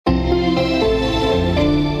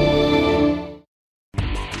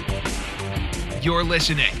You're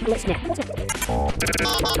listening to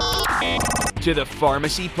the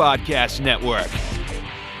Pharmacy Podcast Network.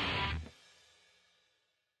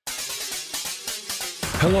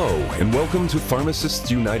 Hello, and welcome to Pharmacists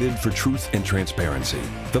United for Truth and Transparency,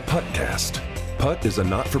 the PUTcast. PUT is a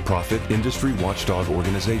not-for-profit industry watchdog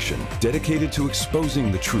organization dedicated to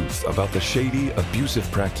exposing the truth about the shady,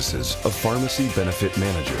 abusive practices of pharmacy benefit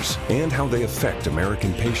managers and how they affect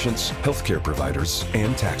American patients, healthcare providers,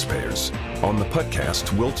 and taxpayers. On the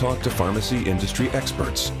PUTcast, we'll talk to pharmacy industry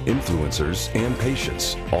experts, influencers, and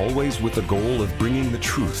patients, always with the goal of bringing the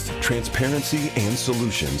truth, transparency, and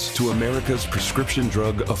solutions to America's prescription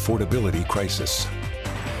drug affordability crisis.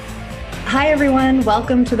 Hi, everyone.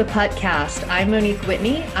 Welcome to the PUTcast. I'm Monique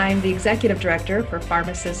Whitney. I'm the Executive Director for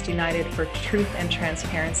Pharmacists United for Truth and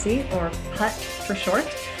Transparency, or PUT for short.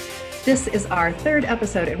 This is our third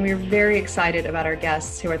episode, and we're very excited about our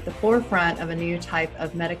guests who are at the forefront of a new type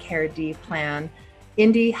of Medicare D plan,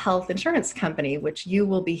 Indy Health Insurance Company, which you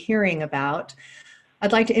will be hearing about.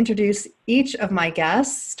 I'd like to introduce each of my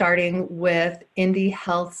guests, starting with Indy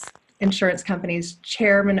Health Insurance Company's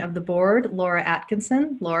Chairman of the Board, Laura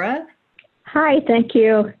Atkinson. Laura? Hi, thank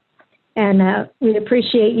you. And we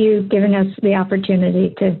appreciate you giving us the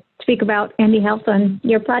opportunity to speak about Indy Health on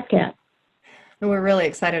your podcast. And we're really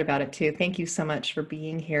excited about it too. Thank you so much for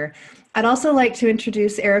being here. I'd also like to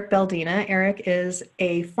introduce Eric Beldina. Eric is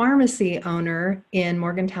a pharmacy owner in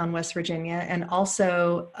Morgantown, West Virginia, and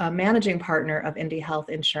also a managing partner of Indy Health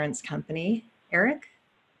Insurance Company. Eric?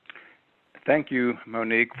 Thank you,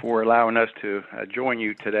 Monique, for allowing us to join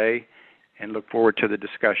you today, and look forward to the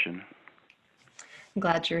discussion. I'm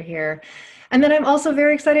glad you're here. And then I'm also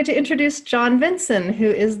very excited to introduce John Vinson, who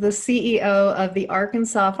is the CEO of the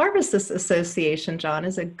Arkansas Pharmacists Association. John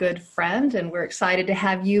is a good friend, and we're excited to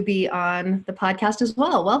have you be on the podcast as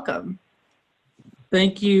well. Welcome.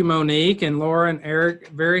 Thank you, Monique and Laura and Eric.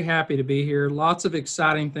 Very happy to be here. Lots of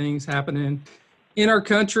exciting things happening in our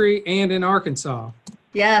country and in Arkansas.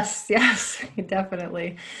 Yes,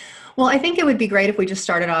 definitely. Well, I think it would be great if we just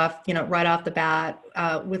started off, right off the bat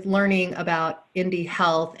with learning about Indy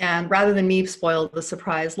Health. And rather than me spoil the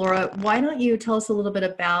surprise, Laura, why don't you tell us a little bit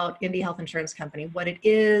about Indy Health Insurance Company, what it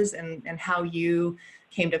is and how you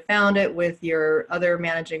came to found it with your other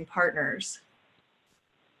managing partners?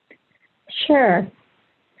 Sure.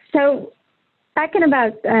 So back in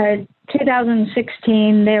about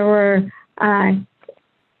 2016, there were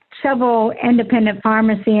several independent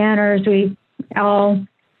pharmacy owners. We all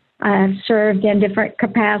served in different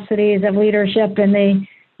capacities of leadership in the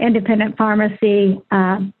independent pharmacy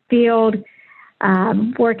field,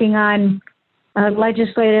 working on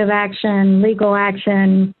legislative action, legal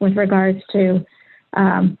action with regards to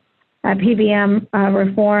PBM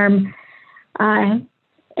reform.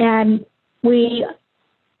 And we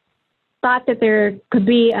thought that there could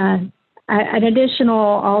be an additional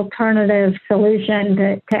alternative solution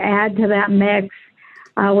to add to that mix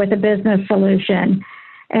with a business solution.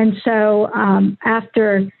 And so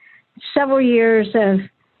after several years of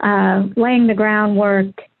laying the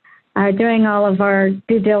groundwork, doing all of our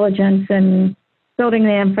due diligence and building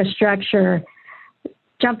the infrastructure,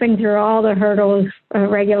 jumping through all the hurdles,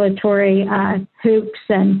 regulatory hoops,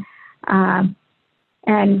 and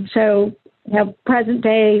so present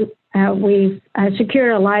day, we've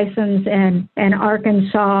secured a license in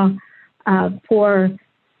Arkansas for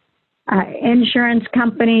insurance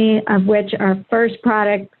company, of which our first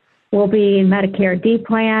product will be Medicare D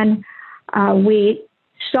plan. We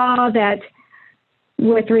saw that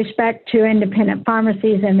with respect to independent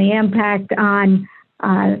pharmacies and the impact on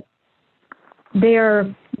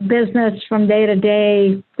their business from day to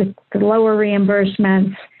day, the lower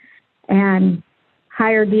reimbursements and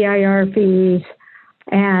higher DIR fees,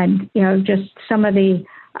 and just some of the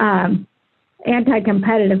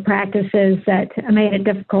anti-competitive practices that made it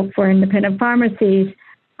difficult for independent pharmacies,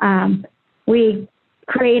 we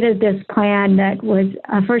created this plan that was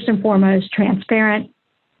first and foremost transparent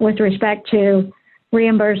with respect to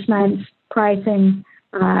reimbursements, pricing,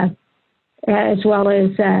 as well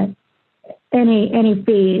as any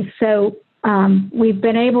fees. So we've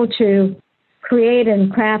been able to create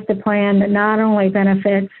and craft a plan that not only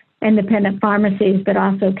benefits independent pharmacies but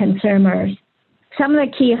also consumers. Some of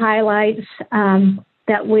the key highlights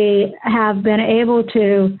that we have been able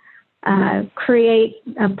to create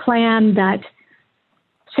a plan that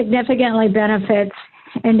significantly benefits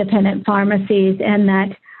independent pharmacies, and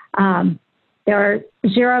that there are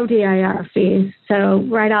zero DIR fees. So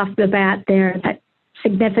right off the bat there, that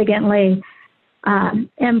significantly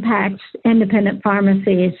impacts independent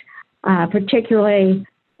pharmacies, particularly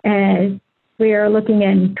as we are looking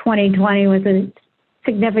in 2020 with a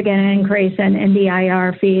significant increase in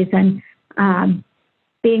DIR fees, and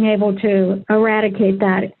being able to eradicate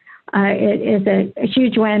that is a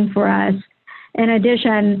huge win for us. In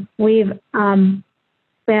addition, we've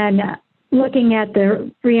been looking at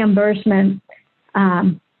the reimbursement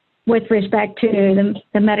with respect to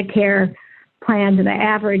the Medicare plans. The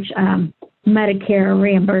average Medicare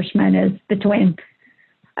reimbursement is between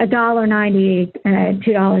 $1.90 and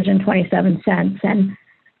 $2.27.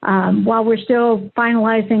 And while we're still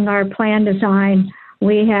finalizing our plan design,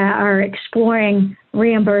 we are exploring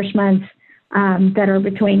reimbursements that are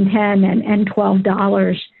between $10 and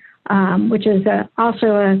 $12, which is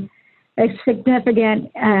also a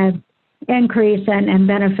significant increase and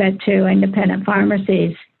benefit to independent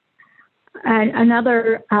pharmacies.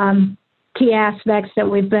 Another key aspects that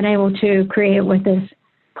we've been able to create with this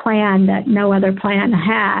plan that no other plan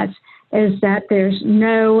has is that there's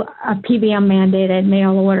no PBM mandated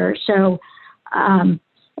mail order. So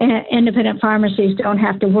independent pharmacies don't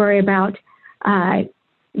have to worry about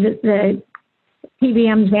the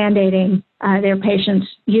PBMs mandating their patients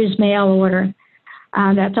use mail order.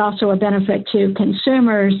 That's also a benefit to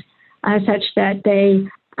consumers such that they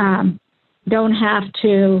don't have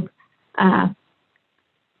to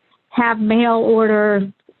have mail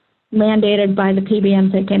order mandated by the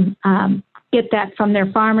PBMs. They can get that from their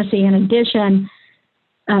pharmacy. In addition,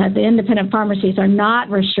 the independent pharmacies are not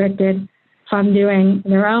restricted from doing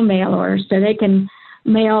their own mail orders, so they can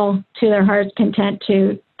mail to their heart's content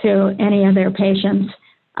to any of their patients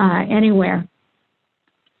anywhere.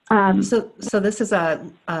 So this is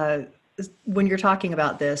when you're talking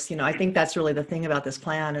about this, I think that's really the thing about this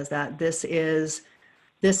plan is that this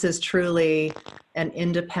is truly an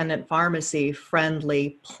independent pharmacy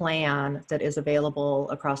friendly plan that is available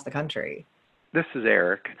across the country. This is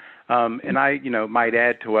Eric. And I, might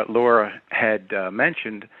add to what Laura had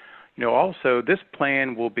mentioned, also this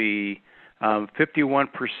plan will be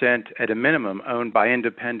 51% at a minimum owned by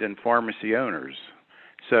independent pharmacy owners.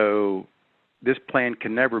 So this plan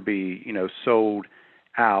can never be, sold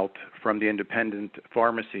out from the independent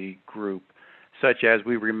pharmacy group, such as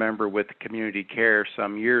we remember with Community Care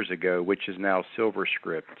some years ago, which is now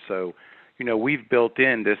SilverScript. So, we've built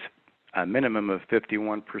in this minimum of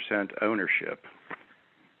 51% ownership.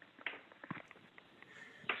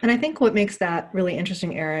 And I think what makes that really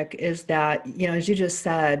interesting, Eric, is that, as you just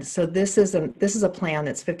said, so this is a plan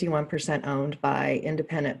that's 51% owned by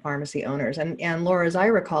independent pharmacy owners. And Laura, as I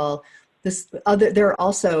recall, there are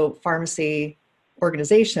also pharmacy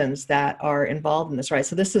organizations that are involved in this, right?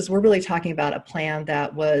 So we're really talking about a plan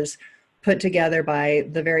that was put together by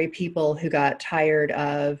the very people who got tired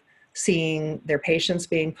of seeing their patients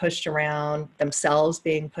being pushed around, themselves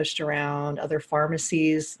being pushed around, other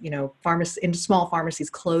pharmacies, into small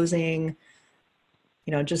pharmacies closing,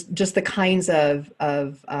 just the kinds of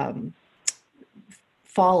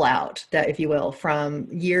fallout that, if you will, from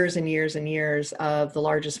years and years and years of the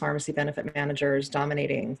largest pharmacy benefit managers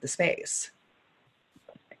dominating the space.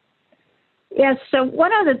 Yes, so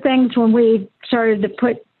one of the things when we started to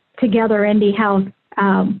put together Indy Health,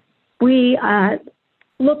 we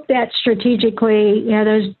looked at strategically,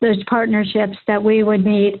 those partnerships that we would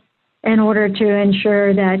need in order to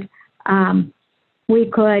ensure that we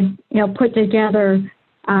could, put together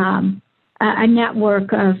a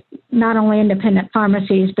network of not only independent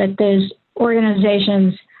pharmacies, but those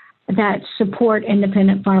organizations that support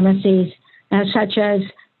independent pharmacies, such as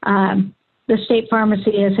the state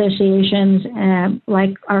pharmacy associations,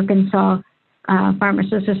 like Arkansas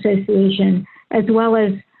Pharmacists Association, as well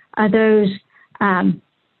as those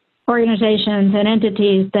organizations and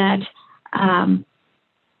entities that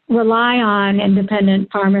rely on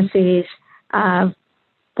independent pharmacies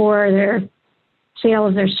for their sale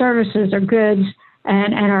of their services or goods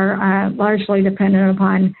and are largely dependent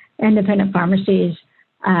upon independent pharmacies'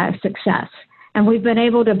 success. And we've been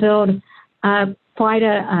able to build quite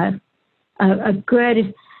a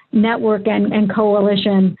good network and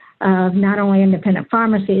coalition of not only independent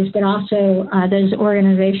pharmacies, but also those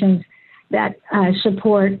organizations that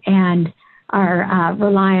support and are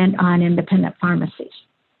reliant on independent pharmacies.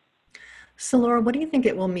 So Laura, what do you think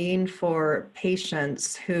it will mean for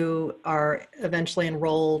patients who are eventually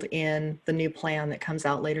enrolled in the new plan that comes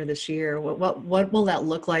out later this year? What will that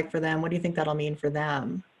look like for them? What do you think that'll mean for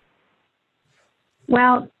them?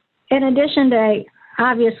 Well, in addition to,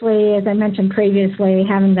 obviously, as I mentioned previously,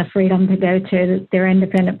 having the freedom to go to their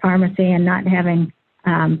independent pharmacy and not having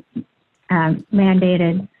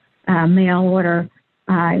mandated mail order,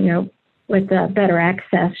 with better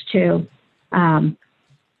access to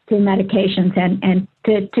medications and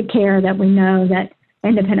to care that we know that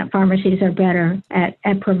independent pharmacies are better at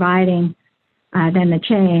providing than the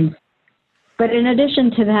chains. But in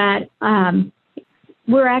addition to that,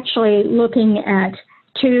 we're actually looking at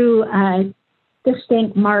two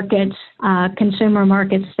distinct markets, consumer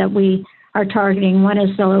markets that we are targeting. One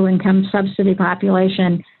is the low-income subsidy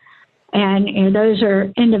population, and those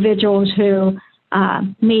are individuals who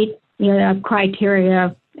meet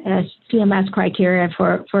criteria, CMS criteria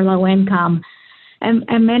for low income,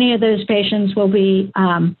 and many of those patients will be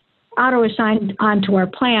auto-assigned onto our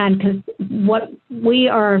plan, because what we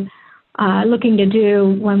are looking to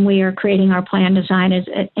do when we are creating our plan design is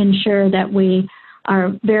ensure that we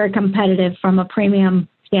are very competitive from a premium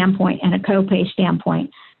standpoint and a copay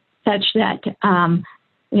standpoint, such that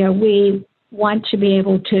we want to be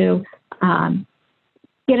able to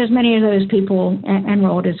get as many of those people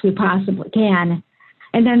enrolled as we possibly can.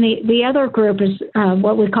 And then the other group is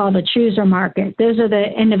what we call the chooser market. Those are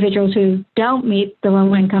the individuals who don't meet the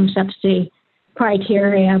low-income subsidy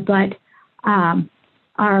criteria, but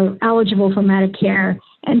are eligible for Medicare.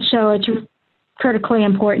 And so it's critically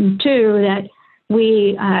important, too, that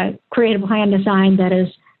we create a plan design that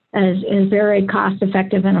is very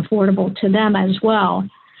cost-effective and affordable to them as well.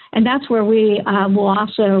 And that's where we will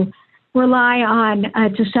also rely on,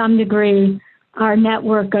 to some degree, our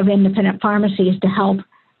network of independent pharmacies to help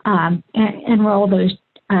enroll those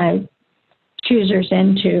choosers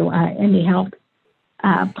into IndyHealth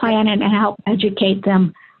plan and help educate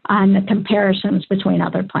them on the comparisons between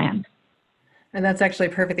other plans. And that's actually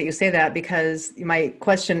perfect that you say that, because my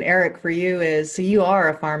question, Eric, for you is, so you are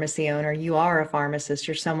a pharmacy owner, you are a pharmacist,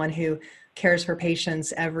 you're someone who cares for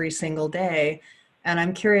patients every single day. And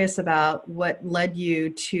I'm curious about what led you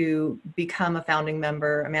to become a founding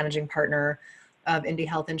member, a managing partner of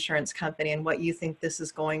IndyHealth Insurance Company, and what you think this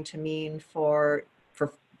is going to mean for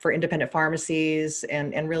independent pharmacies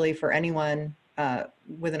and really for anyone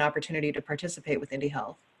with an opportunity to participate with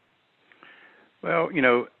IndyHealth. Well,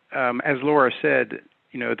 as Laura said,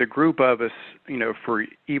 the group of us, for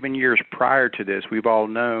even years prior to this, we've all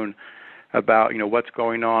known about, what's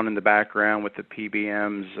going on in the background with the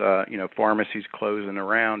PBMs, pharmacies closing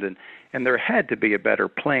around, and there had to be a better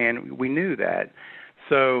plan. We knew that.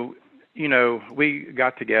 So, we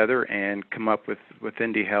got together and come up with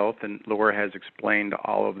IndyHealth, and Laura has explained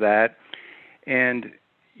all of that. And,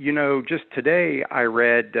 just today I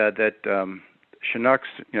read that Chinook's,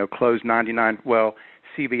 closed 99,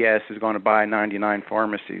 CVS is going to buy 99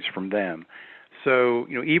 pharmacies from them. So,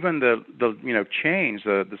 even the chains,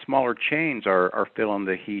 the smaller chains are feeling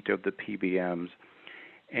the heat of the PBMs.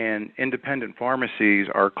 And independent pharmacies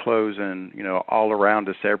are closing, all around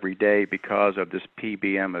us every day because of this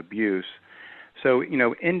PBM abuse. So,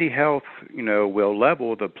 IndyHealth, will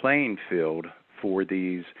level the playing field for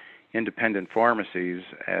these independent pharmacies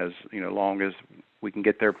as, long as we can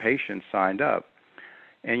get their patients signed up.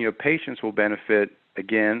 And, patients will benefit,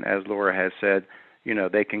 again, as Laura has said,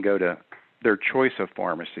 they can go to their choice of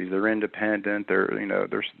pharmacies. They're independent,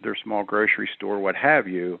 they're small grocery store, what have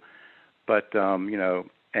you. But,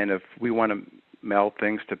 and if we want to mail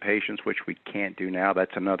things to patients, which we can't do now,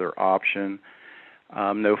 that's another option.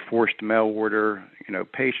 No forced mail order.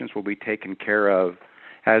 Patients will be taken care of,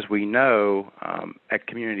 as we know, at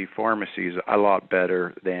community pharmacies a lot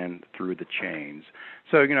better than through the chains.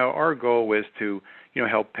 So, our goal is to,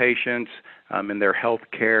 help patients in their health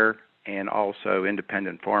care, and also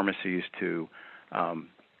independent pharmacies to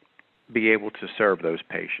be able to serve those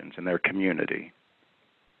patients in their community.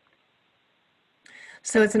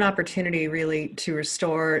 So it's an opportunity really to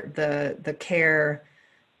restore the care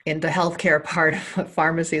in the healthcare part of what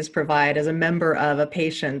pharmacies provide as a member of a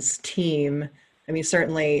patient's team. I mean,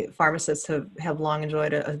 certainly pharmacists have long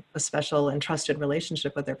enjoyed a special and trusted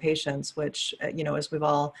relationship with their patients, which, as we've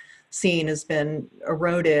all seen, has been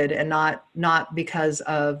eroded, and not because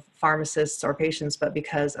of pharmacists or patients, but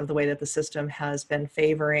because of the way that the system has been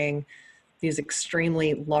favoring these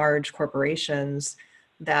extremely large corporations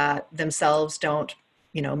that themselves don't,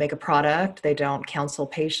 make a product. They don't counsel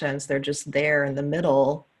patients. They're just there in the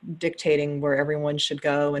middle, dictating where everyone should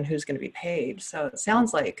go and who's going to be paid. So it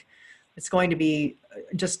sounds like it's going to be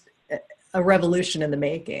just a revolution in the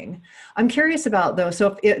making. I'm curious about, though,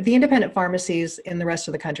 so if the independent pharmacies in the rest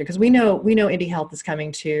of the country, because we know IndyHealth is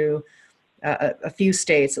coming to a few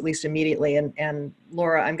states, at least immediately. And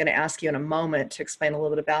Laura, I'm going to ask you in a moment to explain a little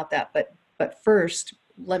bit about that. But first,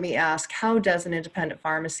 let me ask, how does an independent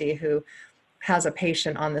pharmacy who has a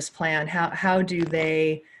patient on this plan, how do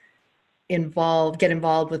they get involved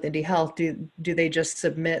with IndyHealth? Do they just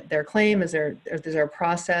submit their claim? Is there a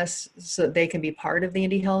process so they can be part of the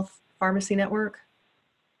IndyHealth pharmacy network?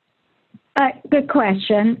 Good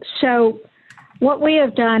question. So what we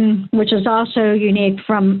have done, which is also unique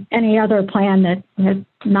from any other plan that has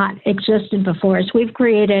not existed before, is we've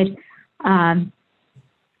created a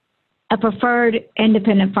preferred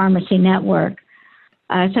independent pharmacy network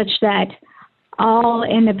such that all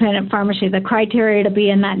independent pharmacy, the criteria to be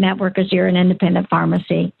in that network is you're an independent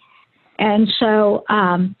pharmacy. And so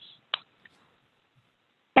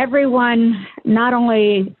everyone, not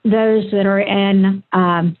only those that are in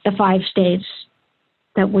the 5 states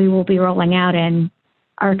that we will be rolling out in,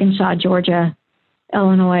 Arkansas, Georgia,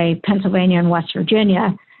 Illinois, Pennsylvania, and West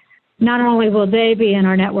Virginia, not only will they be in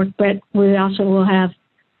our network, but we also will have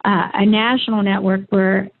a national network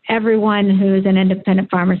where everyone who is an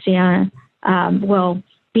independent pharmacy will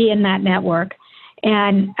be in that network.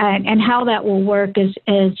 And how that will work is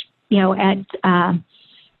at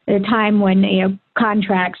the time when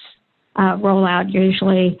contracts roll out,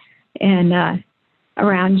 usually in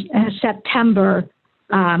around September,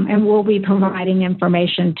 and we'll be providing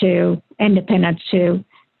information to independents to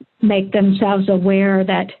make themselves aware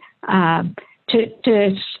that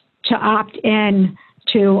to opt in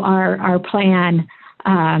to our plan,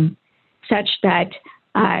 such that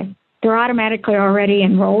they're automatically already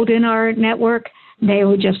enrolled in our network. They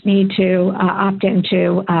would just need to opt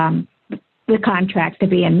into the contract to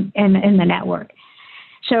be in the network.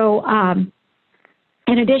 So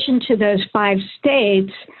in addition to those 5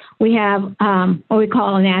 states, we have what we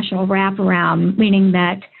call a national wraparound, meaning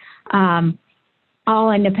that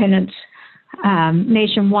all independents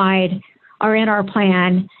nationwide are in our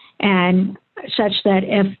plan, and such that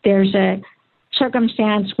if there's a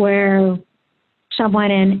circumstance where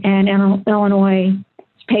someone in Illinois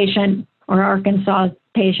patient or Arkansas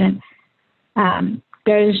patient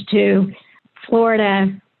goes to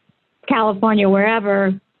Florida, California,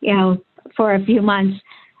 wherever, for a few months,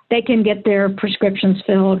 they can get their prescriptions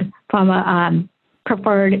filled from a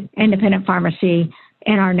preferred independent pharmacy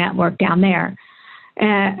in our network down there.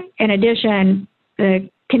 In addition, the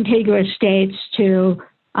contiguous states to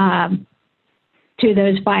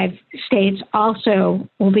those 5 states also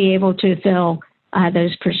will be able to fill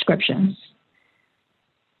those prescriptions.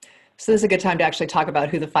 So this is a good time to actually talk about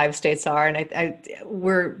who the 5 states are. And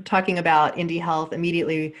we're talking about Indy Health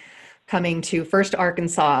immediately coming to first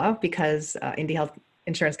Arkansas, because Indy Health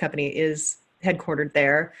Insurance Company is headquartered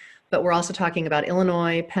there. But we're also talking about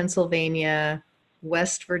Illinois, Pennsylvania,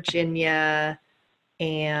 West Virginia,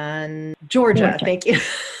 and Georgia. Thank you.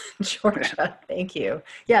 Georgia. Thank you.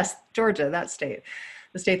 Yes, Georgia, that state,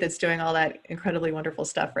 the state that's doing all that incredibly wonderful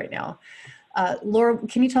stuff right now. Laura,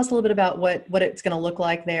 can you tell us a little bit about what it's going to look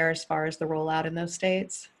like there as far as the rollout in those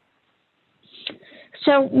states?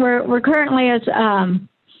 So we're currently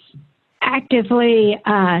actively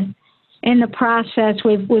in the process.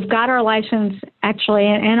 We've got our license actually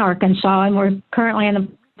in Arkansas, and we're currently in the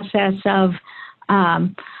process of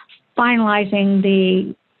finalizing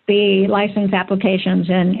the license applications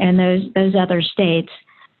in those other states.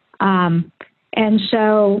 And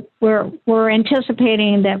so we're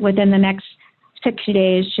anticipating that within the next 60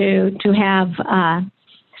 days to have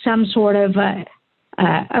some sort of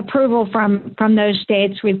approval from those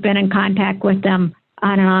states. We've been in contact with them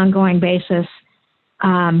on an ongoing basis.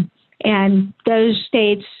 And those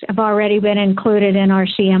states have already been included in our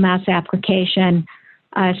CMS application,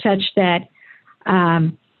 such that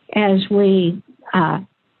as we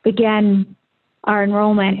begin our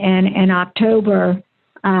enrollment in October,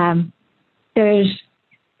 those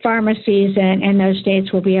pharmacies in those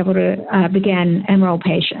states will be able to begin enroll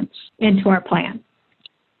patients into our plan.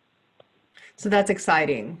 So that's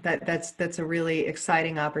exciting. That's a really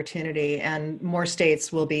exciting opportunity, and more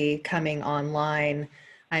states will be coming online,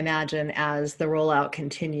 I imagine, as the rollout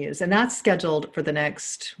continues. And that's scheduled for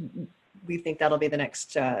we think that'll be the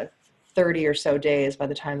next 30 or so days by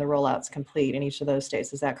the time the rollout's complete in each of those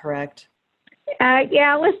states. Is that correct?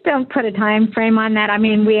 Yeah, let's don't put a time frame on that. I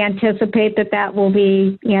mean, we anticipate that will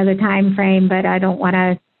be, the time frame, but I don't want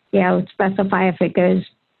to, specify if it goes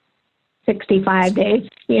 65 days,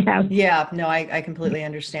 Yeah, no, I completely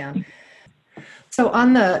understand. So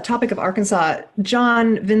on the topic of Arkansas,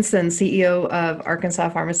 John Vinson, CEO of Arkansas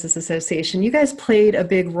Pharmacists Association, you guys played a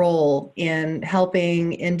big role in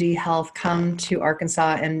helping Indy Health come to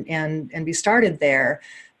Arkansas and be started there.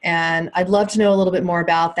 And I'd love to know a little bit more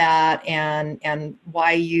about that and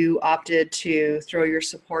why you opted to throw your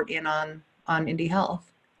support in on Indy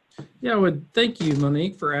Health. Yeah, thank you,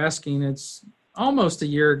 Monique, for asking. It's almost a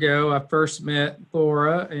year ago I first met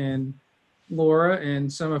Laura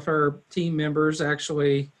and some of her team members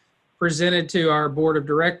actually presented to our board of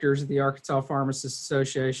directors of the Arkansas Pharmacists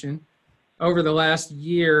Association. Over the last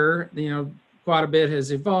year, quite a bit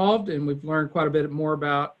has evolved, and we've learned quite a bit more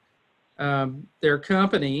about their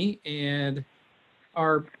company, and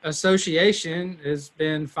our association has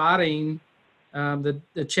been fighting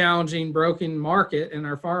the challenging broken market in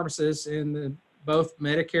our pharmacists in the both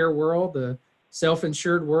Medicare world, the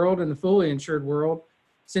self-insured world, and the fully insured world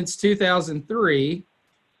since 2003.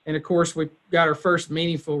 And of course, we got our first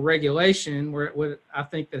meaningful regulation where I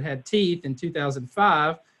think that had teeth in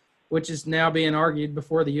 2005, which is now being argued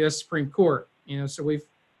before the U.S. Supreme Court. So we've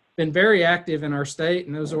been very active in our state,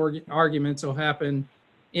 and those arguments will happen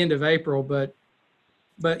end of April. But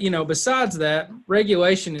besides that,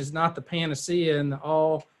 regulation is not the panacea and the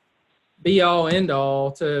all be all end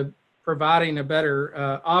all to providing a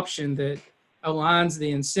better option that aligns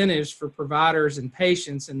the incentives for providers and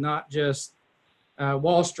patients, and not just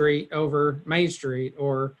Wall Street over Main Street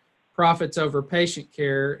or profits over patient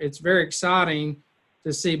care. It's very exciting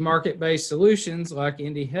to see market-based solutions like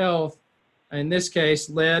Indy Health, in this case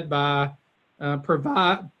led by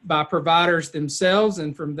providers themselves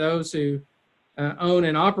and from those who own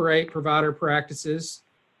and operate provider practices,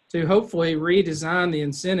 to hopefully redesign the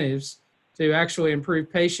incentives to actually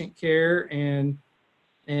improve patient care and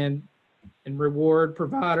reward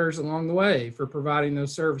providers along the way for providing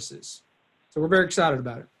those services. So we're very excited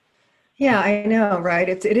about it. Yeah, I know, right?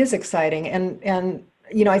 It is exciting. And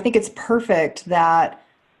I think it's perfect that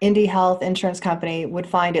Indy Health Insurance Company would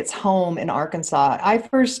find its home in Arkansas.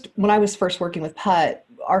 When I was first working with PUT,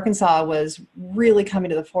 Arkansas was really coming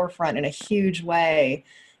to the forefront in a huge way.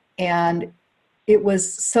 And it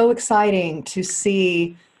was so exciting to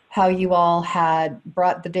see how you all had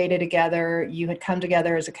brought the data together. You had come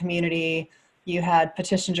together as a community. You had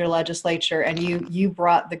petitioned your legislature, and you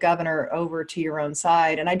brought the governor over to your own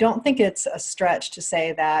side. And I don't think it's a stretch to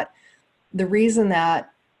say that the reason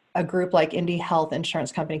that a group like Indy Health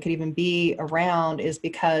Insurance Company could even be around is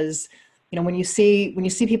because, when you see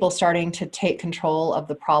people starting to take control of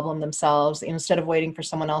the problem themselves, instead of waiting for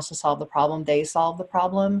someone else to solve the problem, they solve the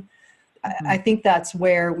problem. Mm-hmm. I think that's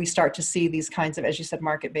where we start to see these kinds of, as you said,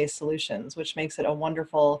 market-based solutions, which makes it a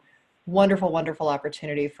wonderful, wonderful, wonderful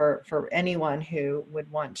opportunity for anyone who would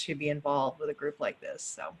want to be involved with a group like this.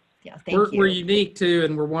 So, yeah, thank you. We're unique too,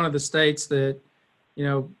 and we're one of the states that,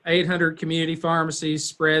 800 community pharmacies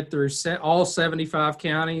spread through all 75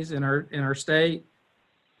 counties in our state.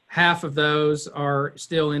 Half of those are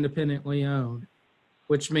still independently owned,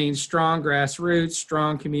 which means strong grassroots,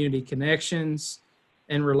 strong community connections,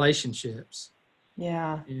 and relationships.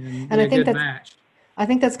 Yeah, and I think match. I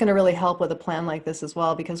think that's going to really help with a plan like this as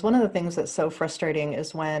well, because one of the things that's so frustrating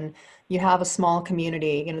is when you have a small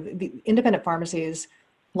community. The independent pharmacies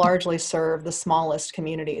largely serve the smallest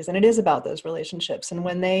communities, and it is about those relationships. And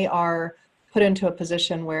when they are put into a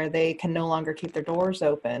position where they can no longer keep their doors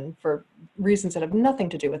open for reasons that have nothing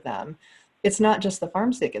to do with them, it's not just the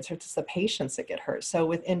pharmacy that gets hurt, it's the patients that get hurt. So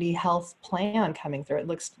with Indy Health plan coming through, it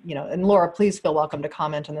looks, and Laura, please feel welcome to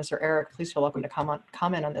comment on this, or Eric, please feel welcome to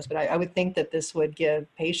comment on this. But I would think that this would give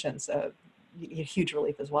patients a huge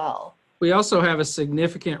relief as well. We also have a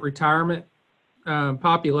significant retirement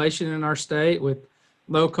population in our state with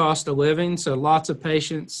low cost of living. So lots of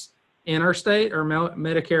patients in our state are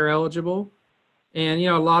Medicare eligible. And,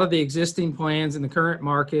 a lot of the existing plans in the current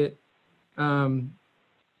market,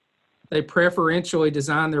 they preferentially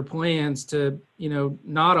design their plans to,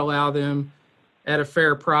 not allow them at a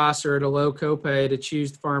fair price or at a low copay to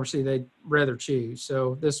choose the pharmacy they'd rather choose.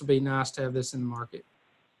 So this will be nice to have this in the market.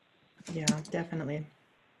 Yeah, definitely.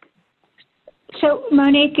 So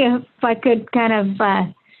Monique, if I could kind of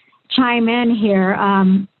chime in here,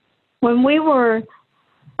 when we were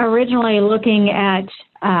originally looking at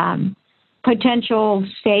potential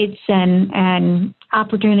states and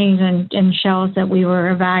opportunities and shells that we were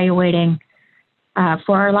evaluating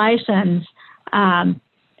for our license,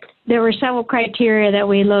 there were several criteria that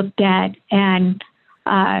we looked at, and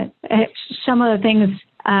some of the things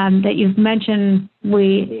that you've mentioned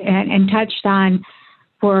and touched on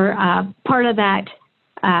were part of that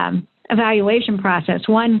evaluation process.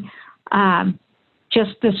 One,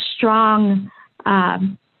 just the strong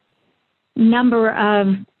number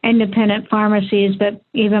of independent pharmacies, but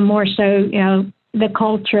even more so, the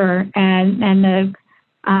culture and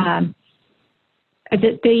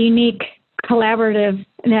the unique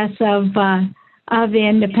collaborativeness of the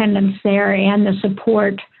independents there, and the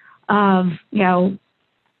support of the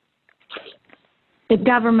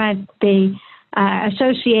government, the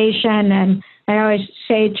association. And I always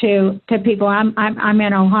say to people, I'm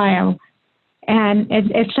in Ohio, and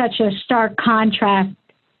it's such a stark contrast.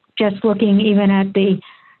 Just looking even at the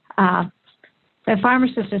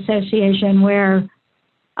Pharmacists Association, where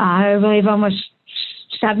I believe almost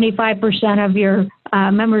 75% of your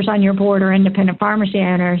members on your board are independent pharmacy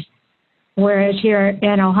owners, whereas here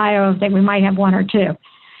in Ohio, I think we might have one or two.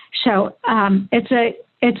 So it's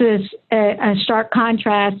a stark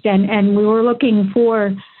contrast, and we were looking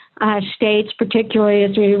for states, particularly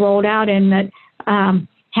as we rolled out in that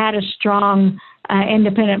had a strong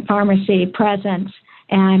independent pharmacy presence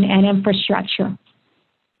and infrastructure.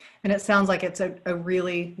 And it sounds like it's a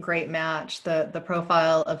really great match, the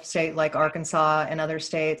profile of state like Arkansas and other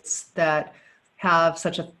states that have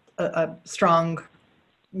such a strong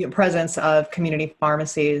presence of community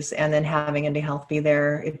pharmacies, and then having IndyHealth be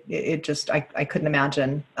there. It just, I couldn't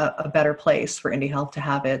imagine a better place for IndyHealth to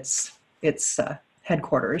have its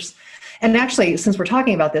headquarters. And actually, since we're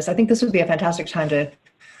talking about this, I think this would be a fantastic time to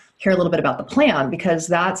hear a little bit about the plan, because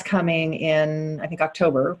that's coming in, I think,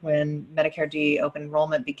 October, when Medicare D open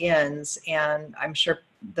enrollment begins. And I'm sure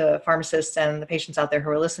the pharmacists and the patients out there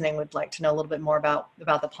who are listening would like to know a little bit more about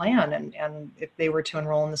the plan, and if they were to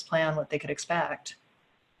enroll in this plan, what they could expect.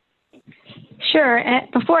 Sure.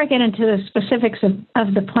 Before I get into the specifics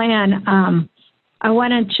of the plan, I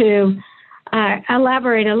wanted to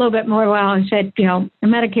elaborate a little bit more. While I said, the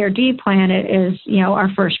Medicare D plan is,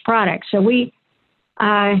 our first product. So we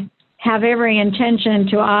have every intention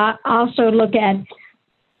to also look at,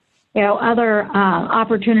 other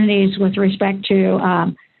opportunities with respect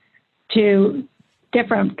to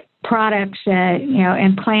different products,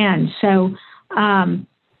 and plans. So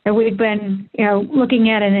we've been, looking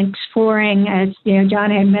at and exploring, as John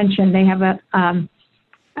had mentioned, they have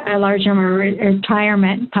a large number of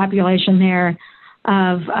retirement population there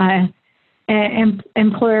of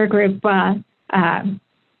employer group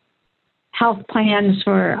health plans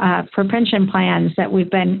for pension plans that we've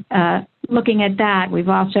been looking at that. We've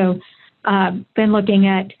also been looking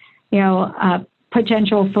at,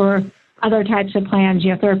 potential for other types of plans,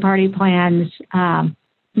 third-party plans,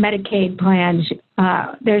 Medicaid plans.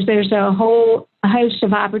 There's a whole host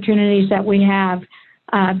of opportunities that we have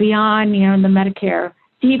beyond, the Medicare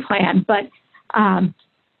D plan, but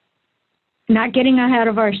not getting ahead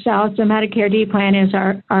of ourselves. The Medicare D plan is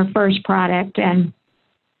our first product, and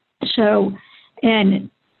so in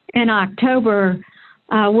October,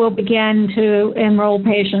 we'll begin to enroll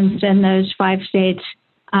patients in those 5 states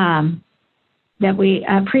that we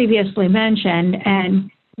previously mentioned.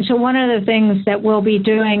 And so one of the things that we'll be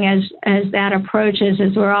doing as that approaches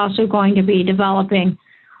is we're also going to be developing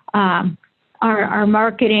our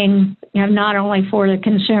marketing, not only for the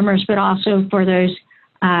consumers, but also for those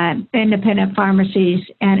independent pharmacies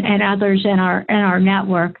and others in our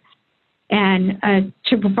network, and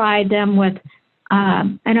to provide them with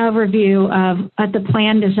an overview of the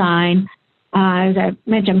plan design. As I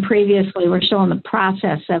mentioned previously, we're still in the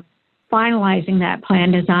process of finalizing that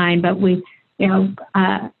plan design, but we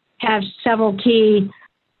have several key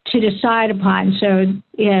to decide upon. So,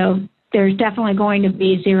 there's definitely going to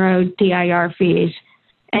be 0 DIR fees.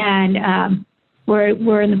 And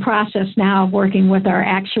we're in the process now of working with our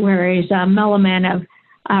actuaries, Milliman,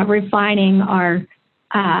 of refining our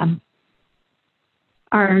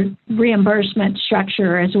reimbursement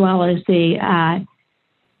structure, as well as the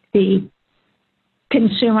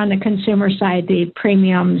consumer, on the consumer side, the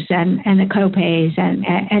premiums and the copays and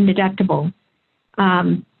deductible.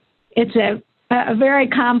 It's a very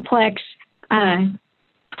complex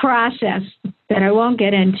process that I won't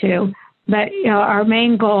get into, but our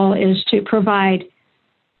main goal is to provide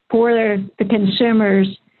for the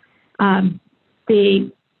consumers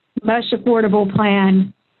the most affordable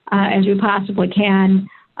plan as we possibly can,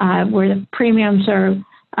 where the premiums are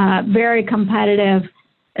very competitive,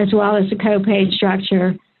 as well as the copay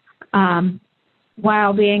structure,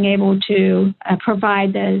 while being able to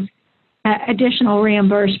provide those additional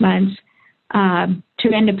reimbursements to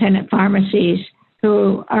independent pharmacies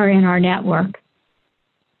who are in our network.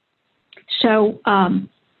 So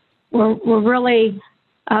we're really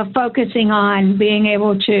focusing on being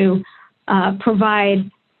able to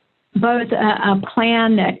provide both a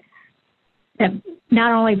plan that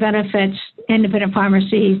not only benefits independent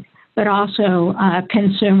pharmacies, but also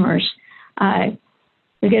consumers.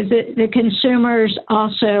 Because the consumers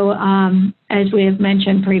also, as we have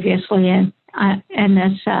mentioned previously in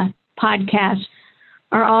this podcast,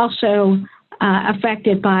 are also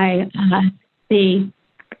affected by the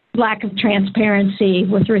lack of transparency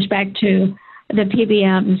with respect to the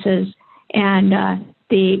PBMs and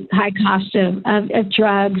the high cost of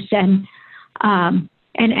drugs, and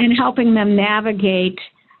helping them navigate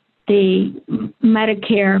the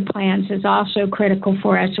Medicare plans is also critical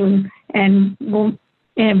for us, and we'll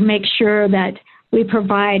make sure that we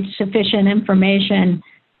provide sufficient information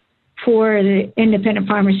for the independent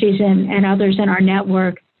pharmacies and others in our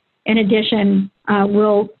network. In addition,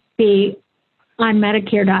 we'll be on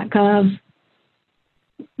Medicare.gov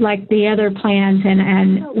like the other plans,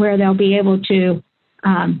 and where they'll be able to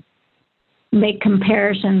make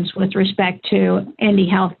comparisons with respect to Indy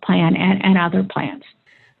Health Plan and other plans.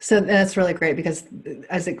 So that's really great because,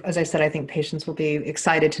 as I said, I think patients will be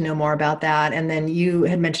excited to know more about that. And then you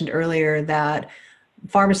had mentioned earlier that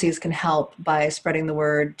pharmacies can help by spreading the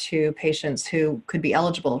word to patients who could be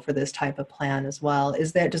eligible for this type of plan as well.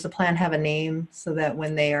 Does the plan have a name so that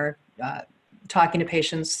when they are talking to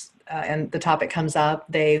patients and the topic comes up,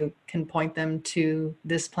 they can point them to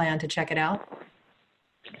this plan to check it out?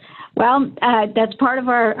 Well, that's part of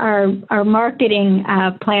our marketing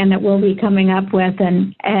plan that we'll be coming up with,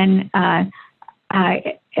 and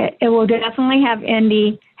it will definitely have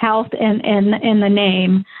Indy Health in the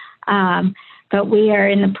name, but we are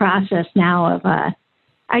in the process now of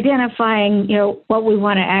identifying, what we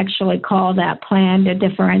want to actually call that plan to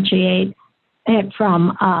differentiate it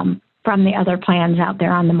from the other plans out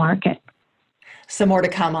there on the market. So more to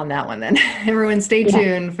come on that one then. Everyone stay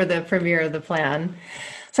tuned for the premiere of the plan.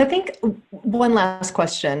 So I think one last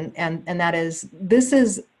question, and that is, this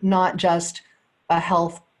is not just a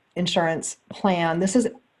health insurance plan. This is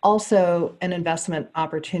also an investment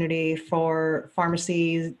opportunity for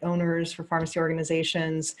pharmacy owners, for pharmacy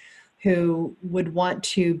organizations who would want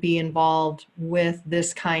to be involved with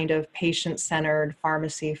this kind of patient-centered,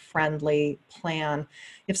 pharmacy-friendly plan.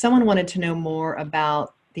 If someone wanted to know more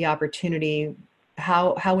about the opportunity,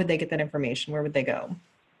 how would they get that information? Where would they go?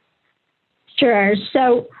 Sure.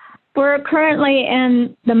 So we're currently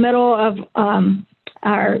in the middle of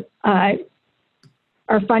our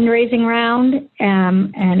fundraising round,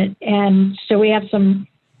 and so we have some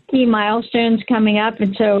key milestones coming up.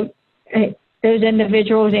 And so those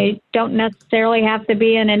individuals, they don't necessarily have to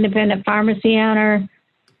be an independent pharmacy owner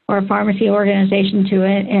or a pharmacy organization to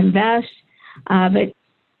invest, but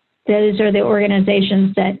those are the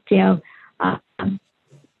organizations that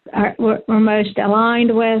we're most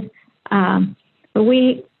aligned with. But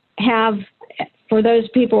we have, for those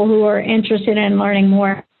people who are interested in learning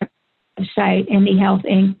more, website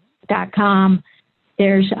indyhealthinc.com.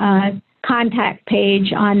 There's a contact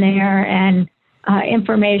page on there and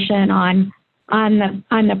information on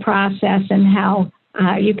the process and how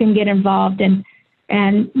you can get involved, and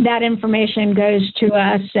that information goes to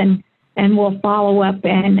us, and we'll follow up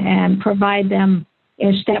and provide them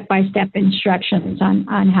step-by-step instructions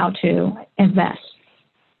on how to invest.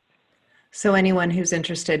 So anyone who's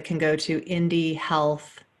interested can go to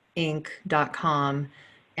indyhealthinc.com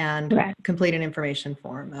and complete an information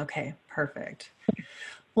form. Okay, perfect.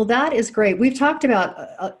 Well, that is great. We've talked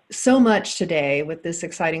about so much today with this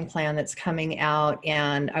exciting plan that's coming out,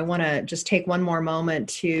 and I want to just take one more moment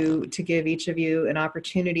to give each of you an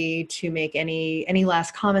opportunity to make any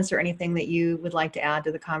last comments or anything that you would like to add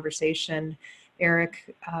to the conversation.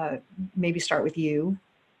 Eric, maybe start with you.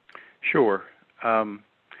 Sure.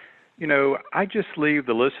 I just leave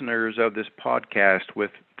the listeners of this podcast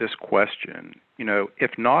with this question.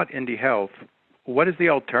 If not Indy Health, what is the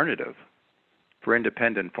alternative for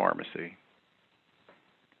independent pharmacy?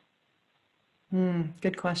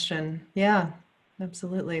 Good question. Yeah,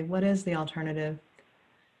 absolutely. What is the alternative?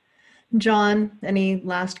 John, any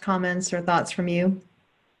last comments or thoughts from you?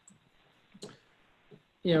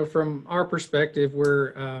 From our perspective,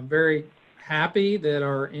 we're very happy that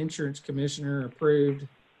our insurance commissioner approved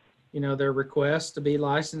their request to be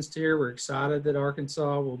licensed here. We're excited that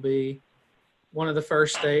Arkansas will be one of the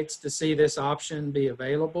first states to see this option be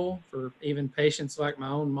available for even patients like my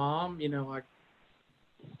own mom.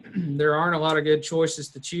 There aren't a lot of good choices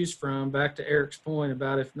to choose from. Back to Eric's point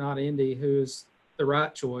about if not Indy, who is the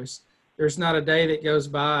right choice. There's not a day that goes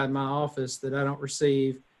by in my office that I don't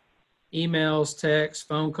receive emails, texts,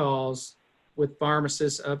 phone calls with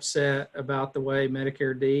pharmacists upset about the way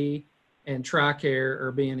Medicare D and TRICARE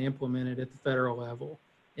are being implemented at the federal level,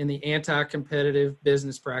 and the anti-competitive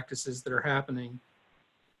business practices that are happening.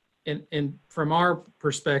 And from our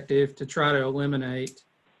perspective, to try to eliminate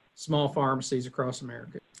small pharmacies across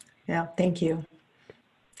America. Yeah, thank you.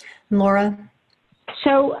 Laura?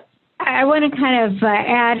 So I want to kind of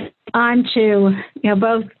add on to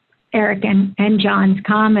both Eric and John's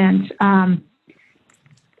comments.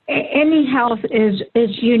 Indy Health is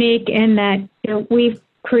unique in that we've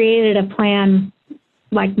created a plan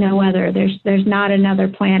like no other. There's not another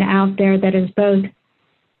plan out there that is both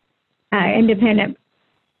independent.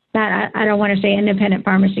 I don't want to say independent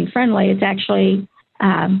pharmacy friendly. It's actually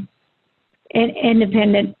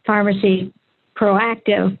independent pharmacy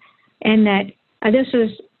proactive, and that this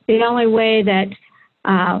is the only way that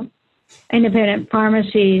independent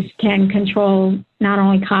pharmacies can control not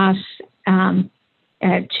only costs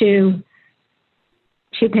to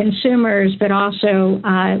to consumers, but also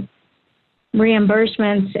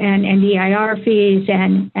reimbursements and DIR fees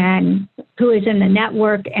and who is in the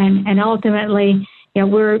network, and ultimately,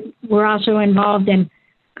 we're also involved in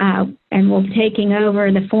and we're taking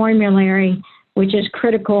over the formulary, which is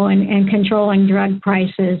critical in controlling drug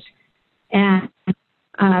prices, and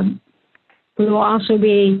we will also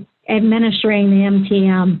be administering the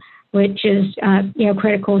MTM, which is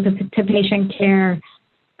critical to patient care,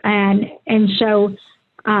 and so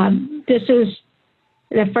this is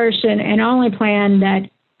the first and only plan that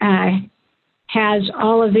has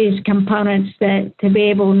all of these components that to be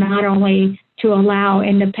able not only to allow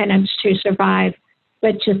independents to survive,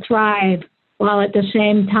 but to thrive, while at the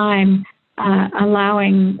same time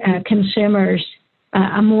allowing consumers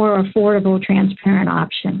a more affordable, transparent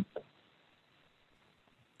option.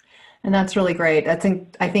 And that's really great. I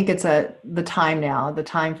think it's the time now. The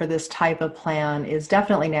time for this type of plan is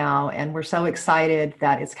definitely now, and we're so excited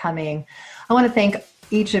that it's coming. I want to thank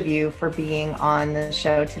each of you for being on the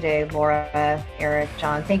show today. Laura, Eric,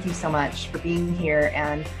 John, thank you so much for being here.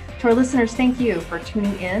 And to our listeners, thank you for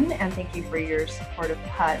tuning in, and thank you for your support of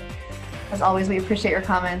PUT. As always, we appreciate your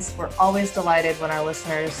comments. We're always delighted when our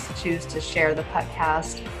listeners choose to share the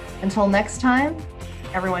PUTcast. Until next time,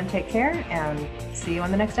 everyone take care and see you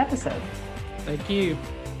on the next episode. Thank you.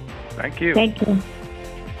 Thank you. Thank you.